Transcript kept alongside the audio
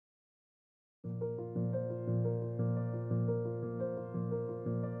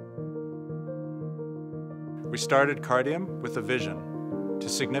We started Kardium with a vision to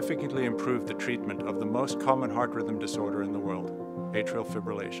significantly improve the treatment of the most common heart rhythm disorder in the world, atrial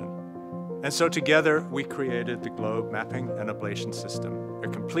fibrillation. And so together we created the Globe Mapping and Ablation System, a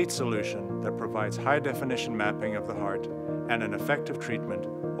complete solution that provides high-definition mapping of the heart and an effective treatment,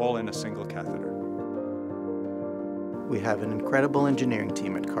 all in a single catheter. We have an incredible engineering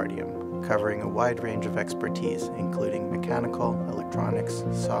team at Kardium, covering a wide range of expertise, including mechanical, electronics,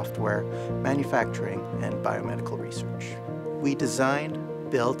 software, manufacturing, and biomedical research. We designed,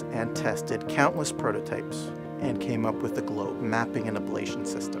 built, and tested countless prototypes and came up with the Globe Mapping and Ablation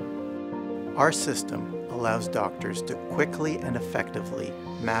System. Our system allows doctors to quickly and effectively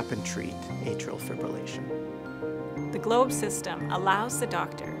map and treat atrial fibrillation. The Globe system allows the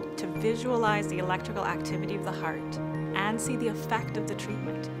doctor to visualize the electrical activity of the heart and see the effect of the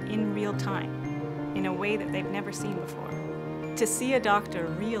treatment in real time, in a way that they've never seen before. To see a doctor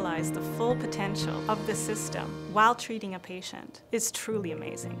realize the full potential of the system while treating a patient is truly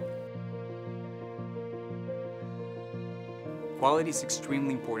amazing. Quality is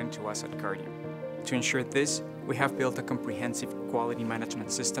extremely important to us at Kardium. To ensure this, we have built a comprehensive quality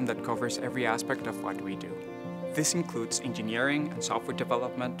management system that covers every aspect of what we do. This includes engineering and software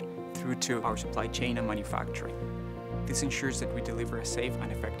development through to our supply chain and manufacturing. This ensures that we deliver a safe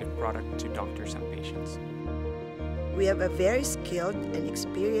and effective product to doctors and patients. We have a very skilled and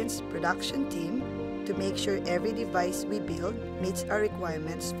experienced production team to make sure every device we build meets our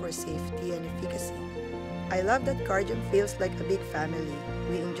requirements for safety and efficacy. I love that Kardium feels like a big family.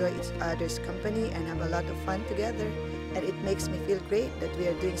 We enjoy each other's company and have a lot of fun together, and it makes me feel great that we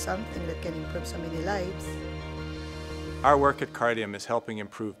are doing something that can improve so many lives. Our work at Kardium is helping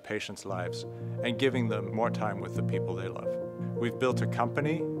improve patients' lives and giving them more time with the people they love. We've built a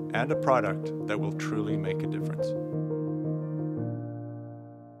company and a product that will truly make a difference.